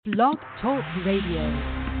Blog Talk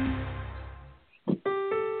Radio.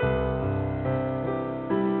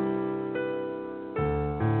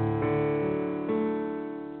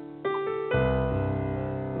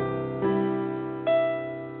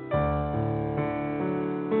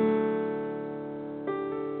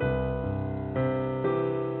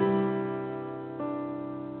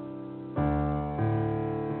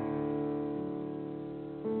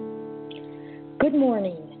 Good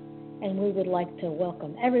morning, and we would like to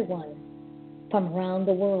welcome everyone from around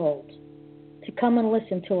the world to come and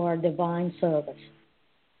listen to our divine service.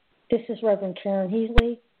 This is Reverend Karen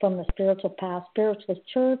Heasley from the Spiritualist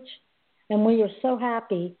Church, and we are so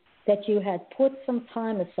happy that you had put some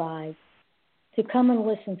time aside to come and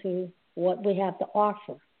listen to what we have to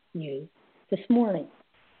offer you this morning.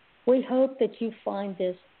 We hope that you find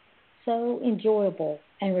this so enjoyable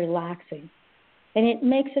and relaxing, and it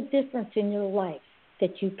makes a difference in your life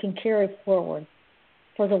that you can carry forward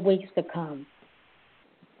for the weeks to come.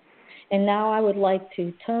 And now I would like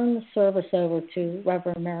to turn the service over to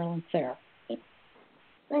Reverend Marilyn Fair.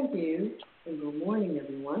 Thank you, and good morning,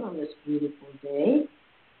 everyone, on this beautiful day.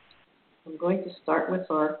 I'm going to start with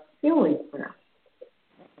our healing prayer.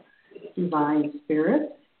 Divine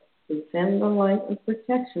Spirit, we send the light of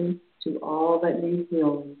protection to all that need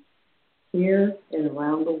healing, here and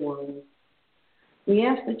around the world. We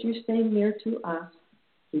ask that you stay near to us,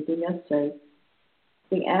 keeping us safe.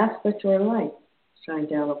 We ask that your light shine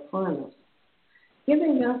down upon us,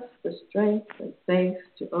 giving us the strength and faith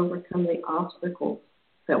to overcome the obstacles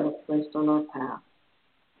that were placed on our path.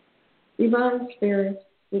 Divine Spirit,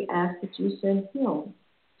 we ask that you send healing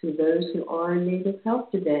to those who are in need of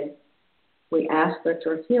help today. We ask that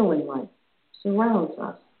your healing light surrounds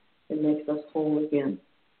us and makes us whole again.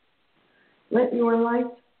 Let your light,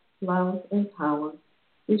 love, and power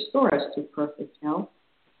restore us to perfect health.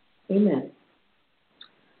 Amen.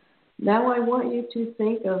 Now I want you to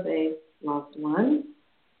think of a loved one,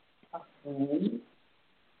 a friend,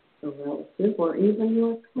 a relative, or even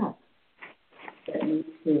your pet that needs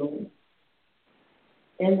healing.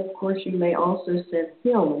 And of course, you may also send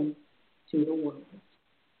healing to the world.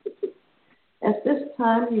 At this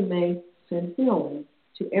time, you may send healing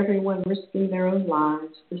to everyone risking their own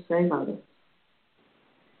lives to save others.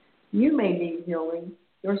 You may need healing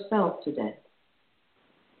yourself today.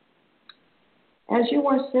 As you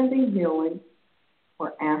are sending healing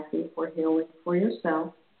or asking for healing for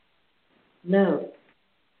yourself, know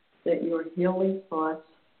that your healing thoughts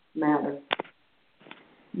matter.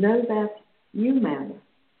 Know that you matter.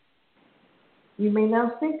 You may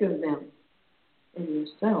now think of them and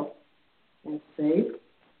yourself as safe,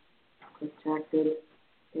 protected,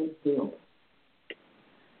 and healed.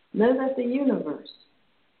 Know that the universe,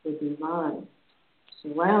 the divine,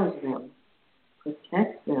 surrounds them,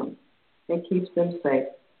 protects them, and keeps them safe,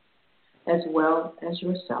 as well as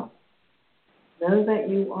yourself. Know that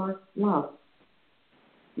you are loved.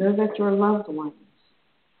 Know that your loved ones,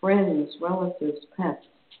 friends, relatives, pets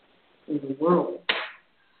in the world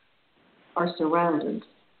are surrounded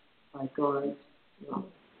by God's love.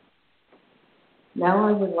 Now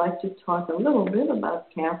I would like to talk a little bit about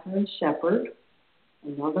Catherine Shepherd,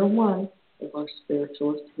 another one of our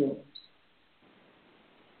spiritualist healers.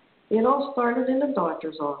 It all started in a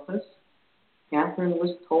doctor's office. Catherine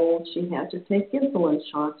was told she had to take insulin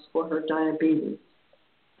shots for her diabetes.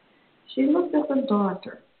 She looked at the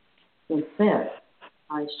doctor and said,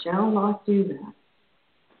 "I shall not do that."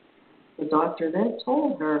 The doctor then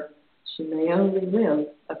told her she may only live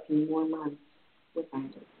a few more months without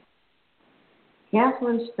it.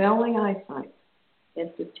 Catherine's failing eyesight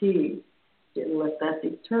and fatigue didn't let that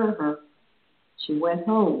deter her. She went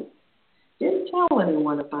home, didn't tell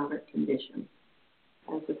anyone about her condition.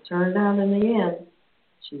 As it turned out in the end,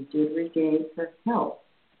 she did regain her health.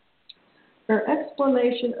 Her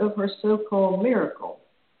explanation of her so-called miracle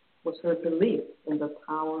was her belief in the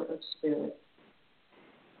power of spirit.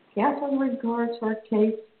 Catherine regards her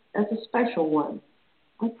case as a special one,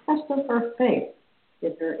 a test of her faith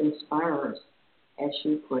in her inspirers, as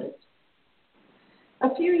she put it.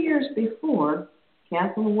 A few years before,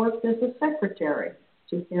 Catherine worked as a secretary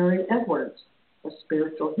to Harry Edwards, a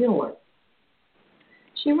spiritual healer.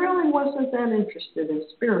 She really wasn't that interested in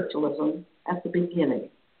spiritualism at the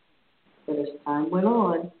beginning, but as time went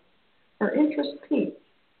on, her interest peaked.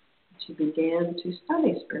 She began to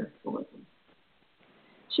study spiritualism.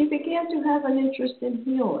 She began to have an interest in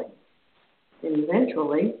healing, and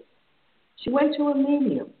eventually, she went to a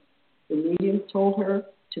medium. The medium told her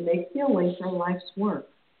to make healing her life's work.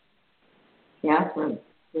 Catherine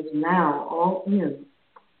was now all in,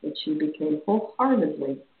 and she became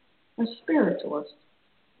wholeheartedly a spiritualist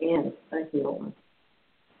and a healer.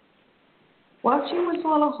 While she was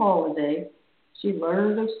on a holiday, she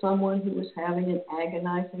learned of someone who was having an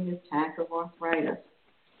agonizing attack of arthritis.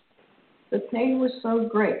 The pain was so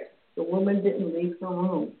great, the woman didn't leave her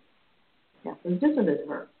room. Catherine visited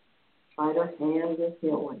her, tried her hand in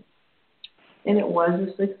healing, and it was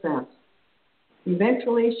a success.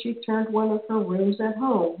 Eventually, she turned one of her rooms at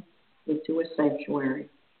home into a sanctuary.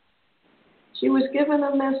 She was given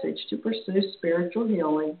a message to pursue spiritual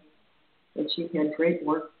healing, and she had great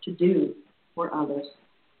work to do for others.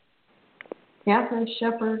 Catherine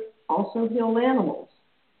Shepherd also healed animals.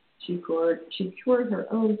 She cured her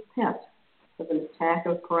own pet of an attack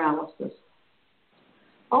of paralysis.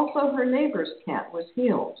 Also, her neighbor's cat was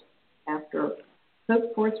healed after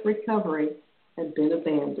hope for its recovery had been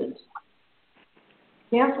abandoned.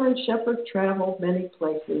 Catherine Shepherd traveled many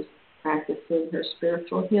places practicing her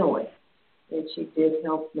spiritual healing, and she did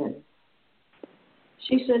help many.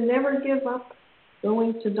 She said never give up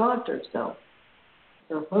going to doctors, though.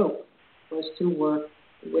 Her hope was to work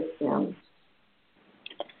with them.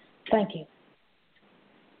 Thank you.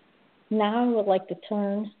 Now I would like to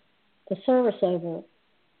turn the service over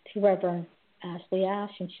to Reverend Ashley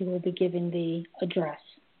Ash, and she will be giving the address.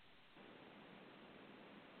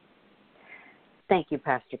 Thank you,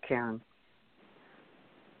 Pastor Karen.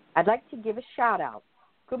 I'd like to give a shout out.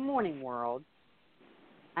 Good morning, world.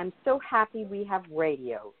 I'm so happy we have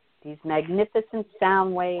radio. These magnificent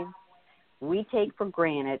sound waves we take for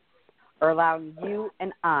granted are allowing you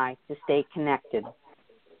and I to stay connected.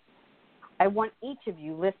 I want each of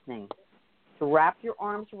you listening to wrap your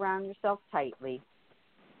arms around yourself tightly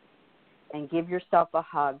and give yourself a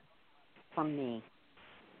hug from me.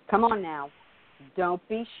 Come on now. Don't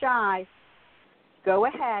be shy. Go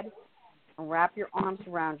ahead and wrap your arms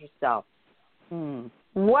around yourself.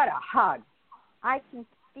 What a hug. I can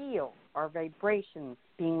feel our vibrations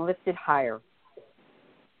being lifted higher.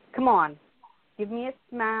 Come on. Give me a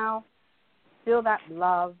smile. Feel that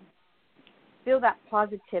love. Feel that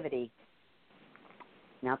positivity.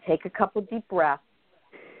 Now take a couple deep breaths.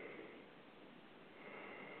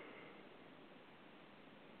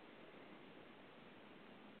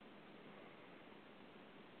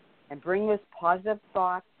 And bring those positive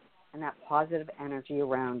thoughts and that positive energy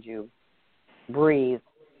around you. Breathe.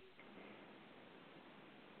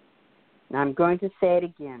 Now I'm going to say it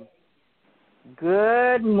again.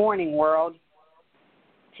 Good morning, world.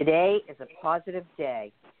 Today is a positive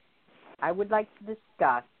day. I would like to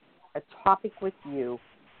discuss a topic with you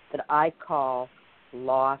that I call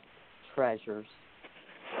lost treasures.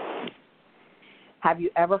 Have you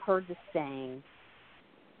ever heard the saying,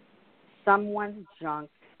 someone's junk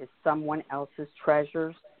is someone else's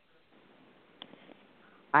treasures?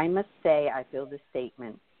 I must say I feel this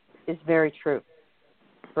statement is very true.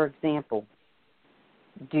 For example,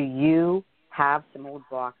 do you have some old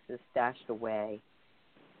boxes stashed away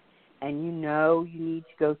and you know you need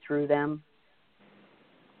to go through them,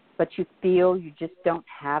 but you feel you just don't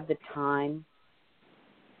have the time?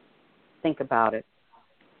 Think about it.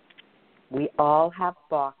 We all have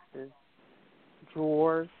boxes,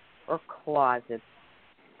 drawers, or closets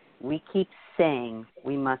we keep saying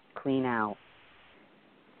we must clean out.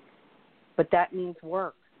 But that means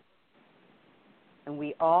work. And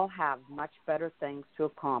we all have much better things to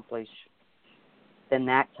accomplish than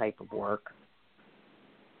that type of work.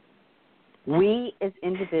 We as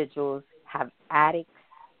individuals have attics,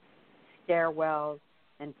 stairwells,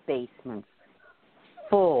 and basements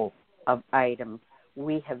full of items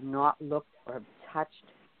we have not looked or have touched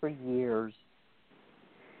for years.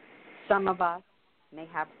 Some of us may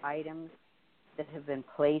have items that have been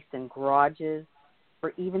placed in garages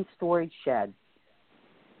or even storage sheds.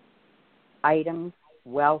 Items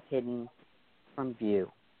well hidden from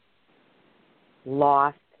view.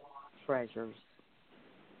 Lost treasures.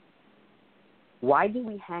 Why do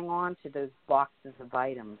we hang on to those boxes of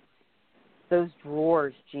items, those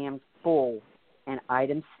drawers jammed full and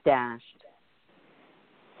items stashed?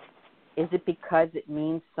 Is it because it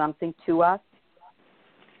means something to us?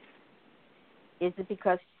 Is it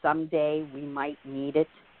because someday we might need it?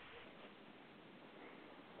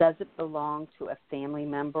 Does it belong to a family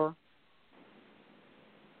member?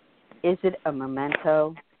 Is it a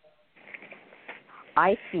memento?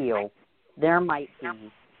 I feel there might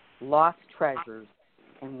be lost treasures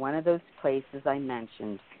in one of those places I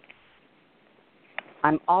mentioned.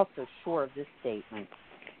 I'm also sure of this statement.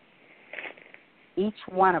 Each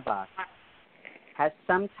one of us has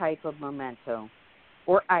some type of memento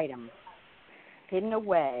or item hidden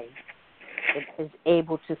away that is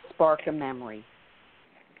able to spark a memory.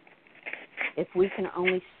 If we can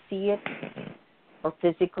only see it or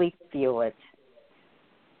physically feel it.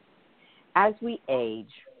 As we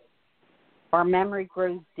age, Our memory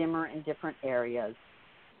grows dimmer in different areas.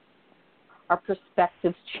 Our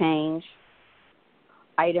perspectives change.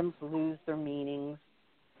 Items lose their meanings.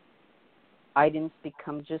 Items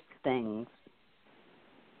become just things.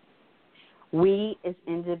 We as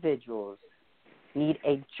individuals need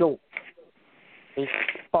a jolt, a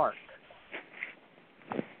spark,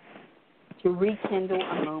 to rekindle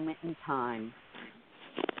a moment in time,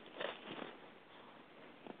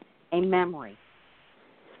 a memory.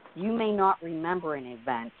 You may not remember an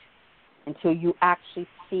event until you actually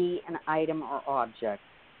see an item or object.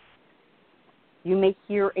 You may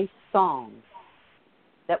hear a song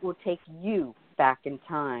that will take you back in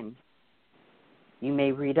time. You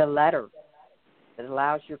may read a letter that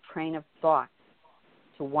allows your train of thought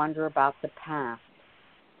to wander about the past.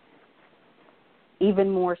 Even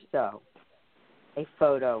more so, a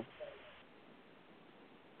photo.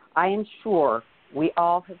 I am sure we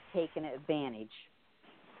all have taken advantage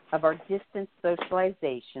of our distance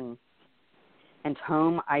socialization and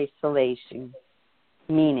home isolation,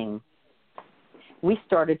 meaning we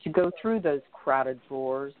started to go through those crowded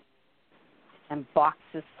drawers and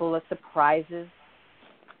boxes full of surprises.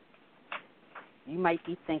 You might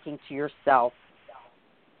be thinking to yourself,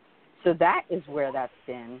 so that is where that's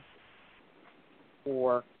been,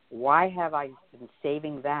 or why have I been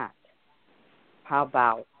saving that? How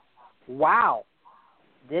about, wow,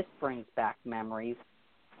 this brings back memories.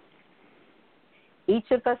 Each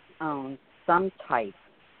of us owns some type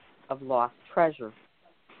of lost treasure.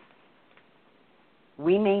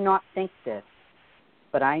 We may not think this,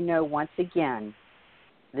 but I know once again,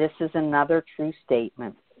 this is another true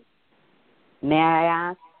statement. May I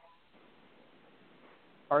ask,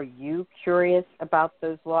 are you curious about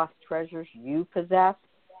those lost treasures you possess?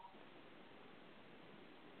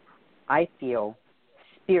 I feel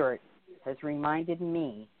Spirit has reminded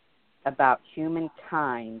me about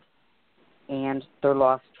humankind and their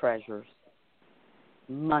lost treasures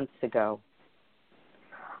months ago.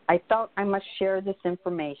 I felt I must share this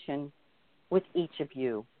information with each of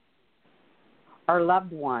you. Our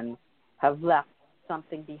loved ones have left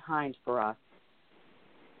something behind for us.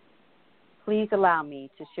 Please allow me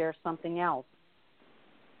to share something else.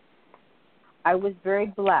 I was very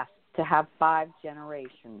blessed to have 5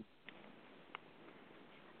 generations.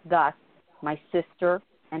 Thus, my sister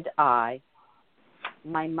and I,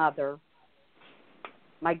 my mother,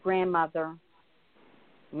 my grandmother,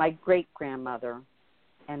 my great-grandmother,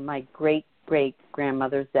 and my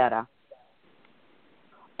great-great-grandmother Zeta,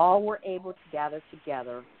 all were able to gather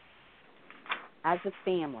together as a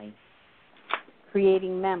family,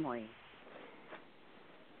 creating memories.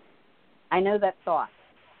 I know that thought,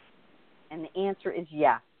 and the answer is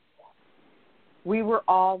yes. We were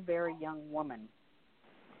all very young women.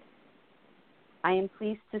 I am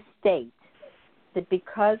pleased to state that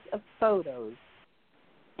because of photos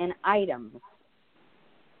and items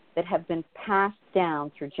that have been passed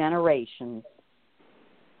down through generations,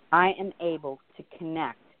 I am able to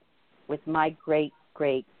connect with my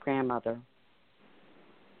great-great-grandmother.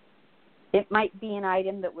 It might be an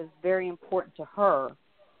item that was very important to her,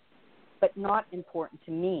 but not important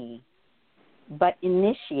to me, but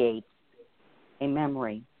initiates a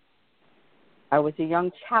memory. I was a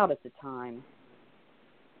young child at the time,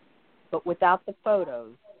 but without the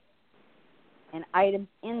photos and items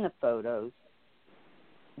in the photos,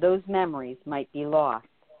 those memories might be lost.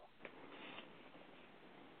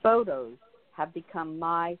 Photos have become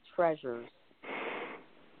my treasures.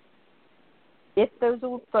 If those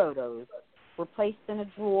old photos were placed in a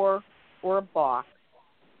drawer or a box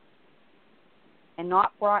and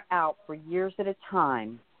not brought out for years at a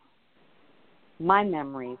time, my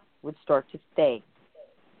memories would start to fade.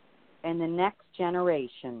 And the next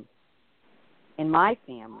generation in my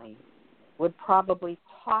family would probably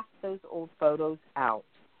toss those old photos out.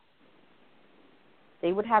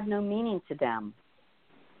 They would have no meaning to them.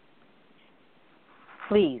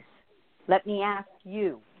 Please, let me ask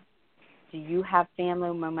you, do you have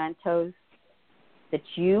family mementos that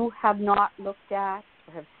you have not looked at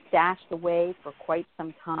or have stashed away for quite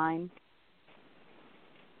some time?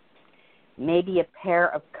 Maybe a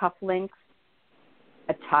pair of cufflinks,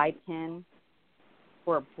 a tie pin,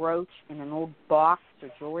 or a brooch in an old box or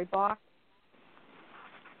jewelry box?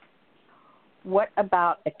 What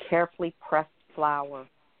about a carefully pressed flower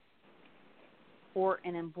or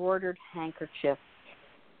an embroidered handkerchief?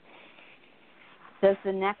 Does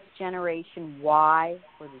the next generation Y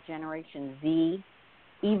or the generation Z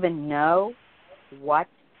even know what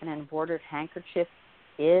an embroidered handkerchief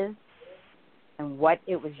is and what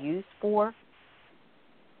it was used for?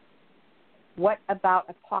 What about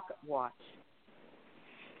a pocket watch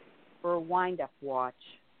or a wind-up watch?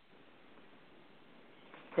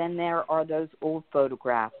 Then there are those old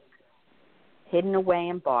photographs hidden away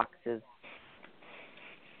in boxes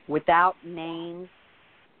without names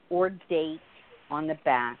or dates on the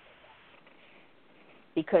back,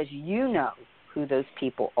 because you know who those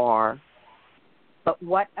people are. But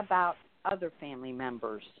what about other family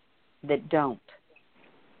members that don't?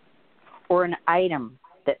 Or an item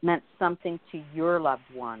that meant something to your loved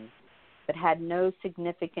one but had no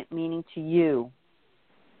significant meaning to you?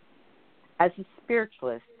 As a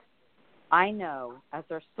spiritualist, I know as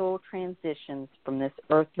our soul transitions from this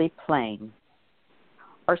earthly plane,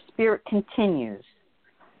 our spirit continues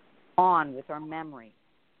on with our memory,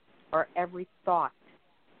 our every thought,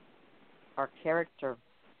 our character,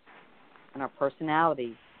 and our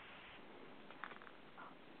personalities.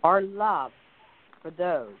 Our love for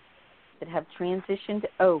those that have transitioned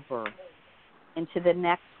over into the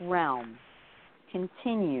next realm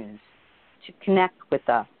continues to connect with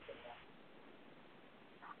us.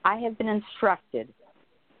 I have been instructed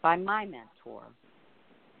by my mentor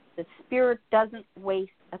that spirit doesn't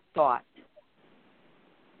waste a thought.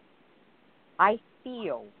 I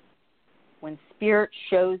feel when spirit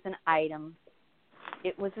shows an item,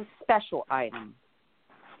 it was a special item.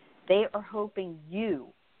 They are hoping you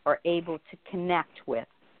are able to connect with,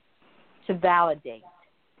 to validate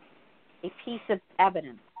a piece of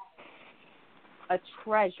evidence, a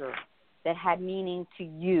treasure that had meaning to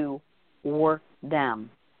you or them.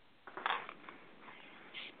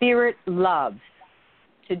 Spirit loves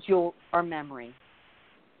to jolt our memory,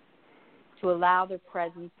 to allow their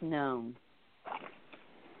presence known,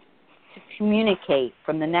 to communicate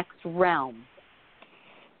from the next realm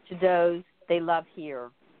to those they love here.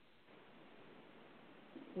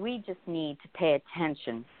 We just need to pay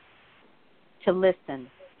attention, to listen,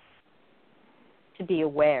 to be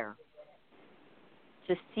aware,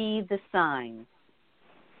 to see the signs.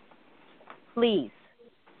 Please,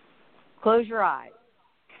 close your eyes.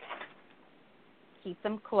 Keep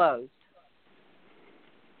them closed.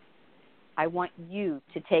 I want you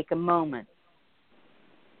to take a moment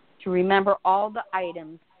to remember all the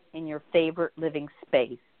items in your favorite living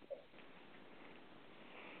space.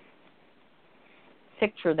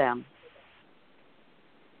 Picture them.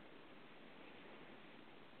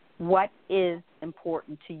 What is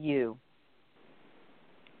important to you?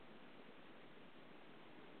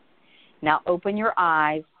 Now open your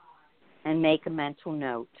eyes and make a mental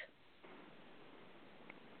note.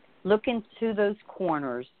 Look into those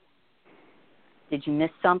corners. Did you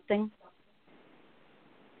miss something?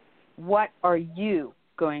 What are you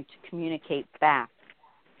going to communicate back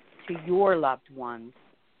to your loved ones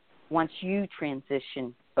once you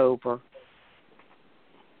transition over?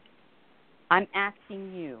 I'm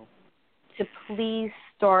asking you to please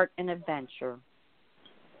start an adventure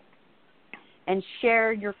and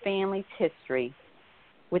share your family's history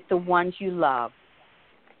with the ones you love.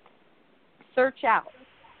 Search out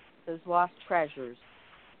those lost treasures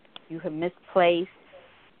you have misplaced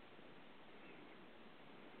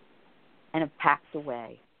and have packed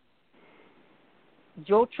away.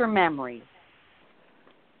 Jolt your memories.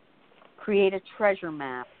 Create a treasure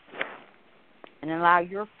map and allow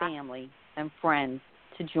your family and friends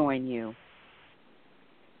to join you.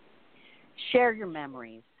 Share your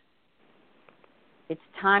memories. It's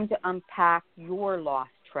time to unpack your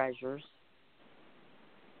lost treasures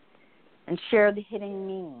and share the hidden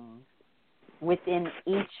meanings within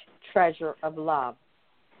each treasure of love,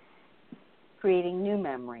 creating new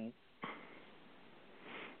memories.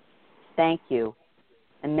 Thank you,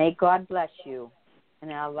 and may God bless you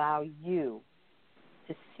and allow you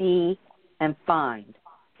to see and find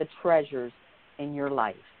the treasures in your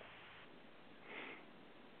life.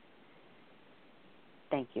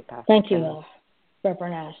 Thank you, Pastor. Thank you,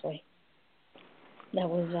 Reverend Ashley. That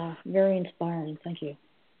was very inspiring. Thank you.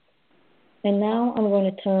 And now I'm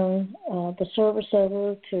going to turn the service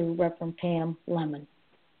over to Reverend Pam Lemon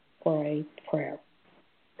for a prayer.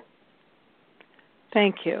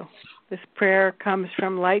 Thank you. This prayer comes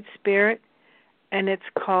from Light Spirit, and it's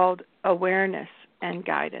called Awareness and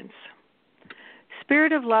Guidance.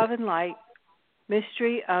 Spirit of love and light,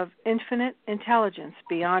 mystery of infinite intelligence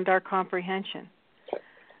beyond our comprehension,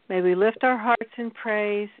 may we lift our hearts in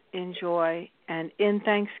praise, in joy, and in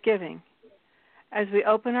thanksgiving as we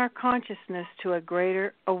open our consciousness to a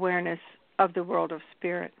greater awareness of the world of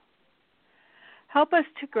spirit. Help us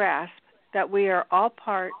to grasp that we are all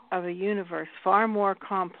part of a universe far more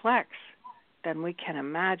complex than we can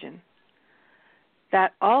imagine,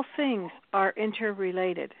 that all things are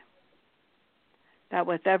interrelated, that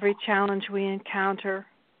with every challenge we encounter,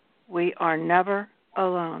 we are never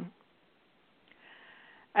alone.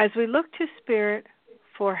 As we look to Spirit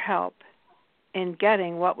for help in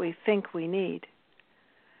getting what we think we need.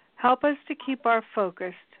 Help us to keep our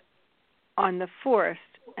focus on the forest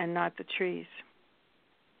and not the trees.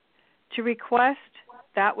 To request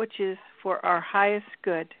that which is for our highest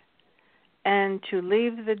good, and to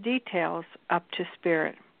leave the details up to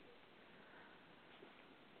Spirit.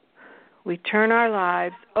 We turn our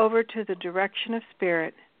lives over to the direction of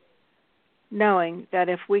Spirit, knowing that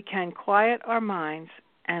if we can quiet our minds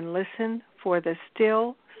and listen for the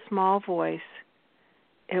still, small voice,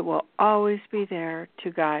 it will always be there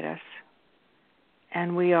to guide us.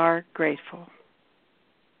 And we are grateful.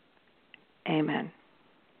 Amen.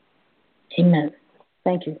 Amen.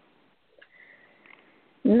 Thank you.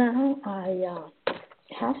 Now I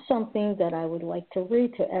have something that I would like to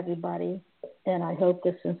read to everybody, and I hope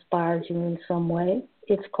this inspires you in some way.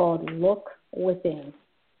 It's called Look Within.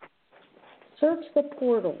 Search the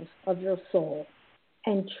portals of your soul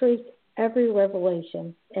and treat every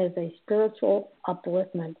revelation as a spiritual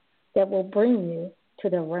upliftment that will bring you to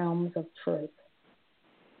the realms of truth.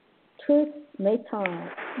 Truth many times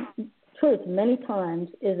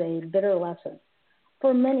is a bitter lesson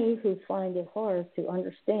for many who find it hard to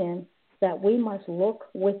understand that we must look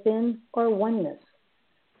within our oneness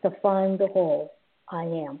to find the whole I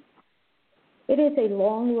am. It is a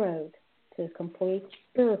long road to complete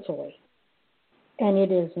spiritually, and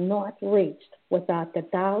it is not reached without the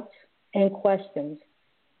doubts and questions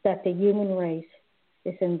that the human race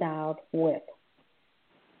is endowed with.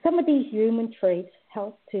 Some of these human traits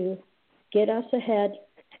help to get us ahead,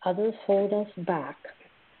 others hold us back.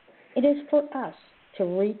 It is for us to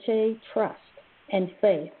reach a trust and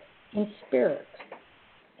faith in Spirit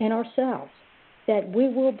and ourselves that we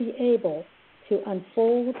will be able to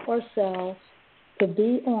unfold ourselves to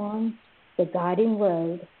be on the guiding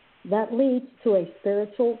road that leads to a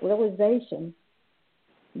spiritual realization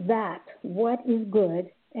that what is good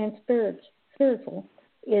and spiritual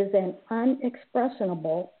is an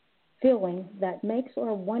unexpressible feeling that makes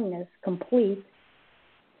our oneness complete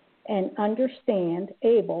and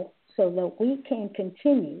able so that we can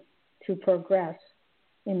continue to progress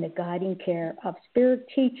in the guiding care of spirit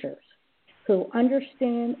teachers who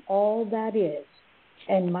understand all that is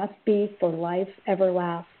and must be for life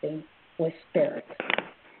everlasting with Spirit.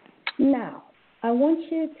 Now, I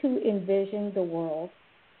want you to envision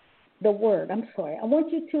I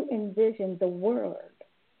want you to envision the word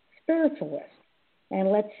spiritualist, and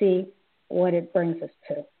let's see what it brings us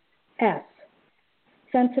to. S,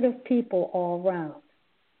 sensitive people all around.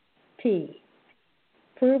 P,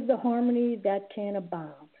 prove the harmony that can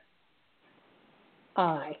abound.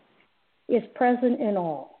 I, is present in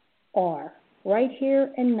all. R, right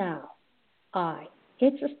here and now. I,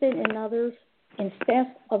 interested in others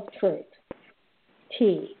instead of truth.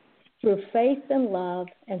 T, through faith and love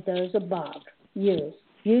and those above. U,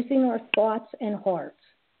 using our thoughts and hearts.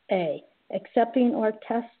 A, accepting our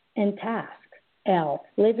tests and tasks. L,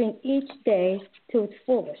 living each day to its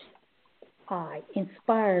fullest. I,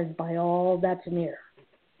 inspired by all that's near.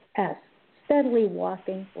 S, steadily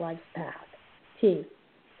walking life's path. T,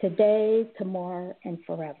 today, tomorrow, and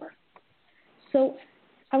forever. So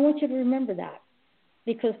I want you to remember that,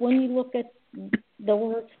 because when you look at the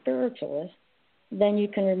word spiritualist, then you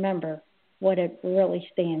can remember what it really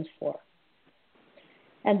stands for.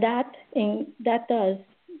 And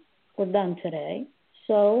we're done today.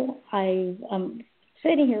 So I'm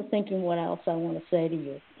sitting here thinking what else I want to say to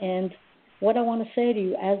you. And what I want to say to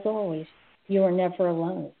you, as always, you are never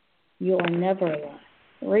alone. You are never alone.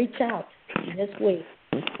 Reach out this week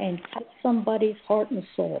and touch somebody's heart and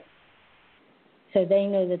soul so they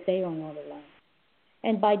know that they are not alone.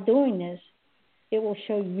 And by doing this, it will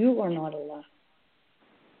show you are not alone.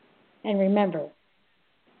 And remember,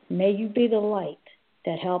 may you be the light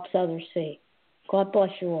that helps others see. God bless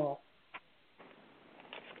you all.